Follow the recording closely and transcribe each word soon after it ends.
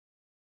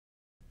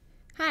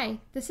Hi,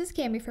 this is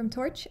Cami from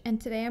Torch, and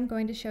today I'm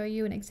going to show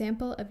you an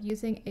example of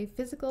using a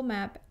physical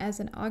map as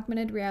an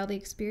augmented reality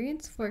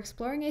experience for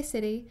exploring a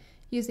city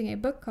using a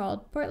book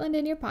called Portland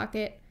in Your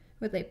Pocket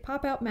with a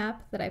pop-out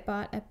map that I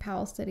bought at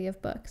Powell's City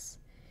of Books.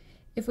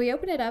 If we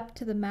open it up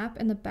to the map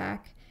in the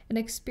back, an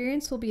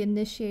experience will be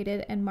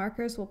initiated and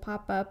markers will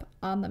pop up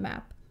on the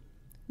map.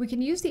 We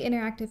can use the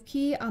interactive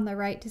key on the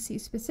right to see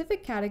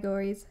specific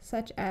categories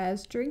such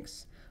as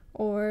drinks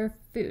or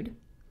food.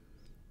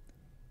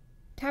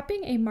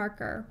 Tapping a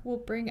marker will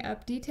bring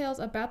up details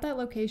about that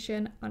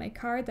location on a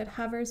card that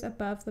hovers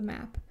above the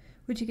map,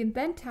 which you can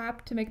then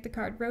tap to make the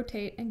card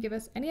rotate and give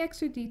us any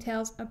extra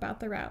details about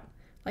the route,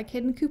 like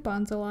hidden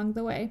coupons along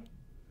the way.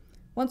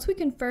 Once we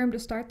confirm to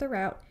start the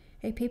route,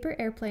 a paper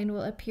airplane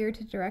will appear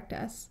to direct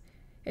us.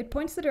 It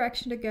points the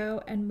direction to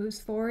go and moves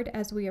forward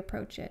as we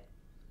approach it.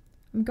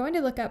 I'm going to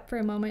look up for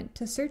a moment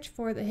to search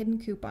for the hidden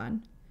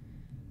coupon.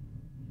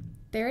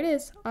 There it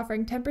is,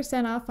 offering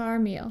 10% off our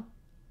meal.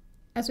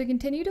 As we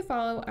continue to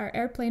follow our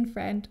airplane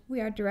friend,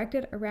 we are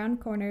directed around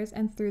corners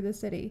and through the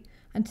city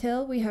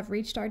until we have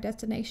reached our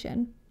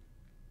destination.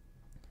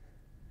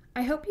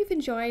 I hope you've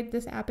enjoyed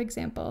this app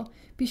example.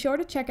 Be sure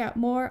to check out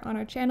more on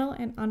our channel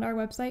and on our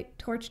website,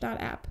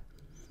 torch.app.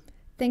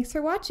 Thanks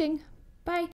for watching. Bye.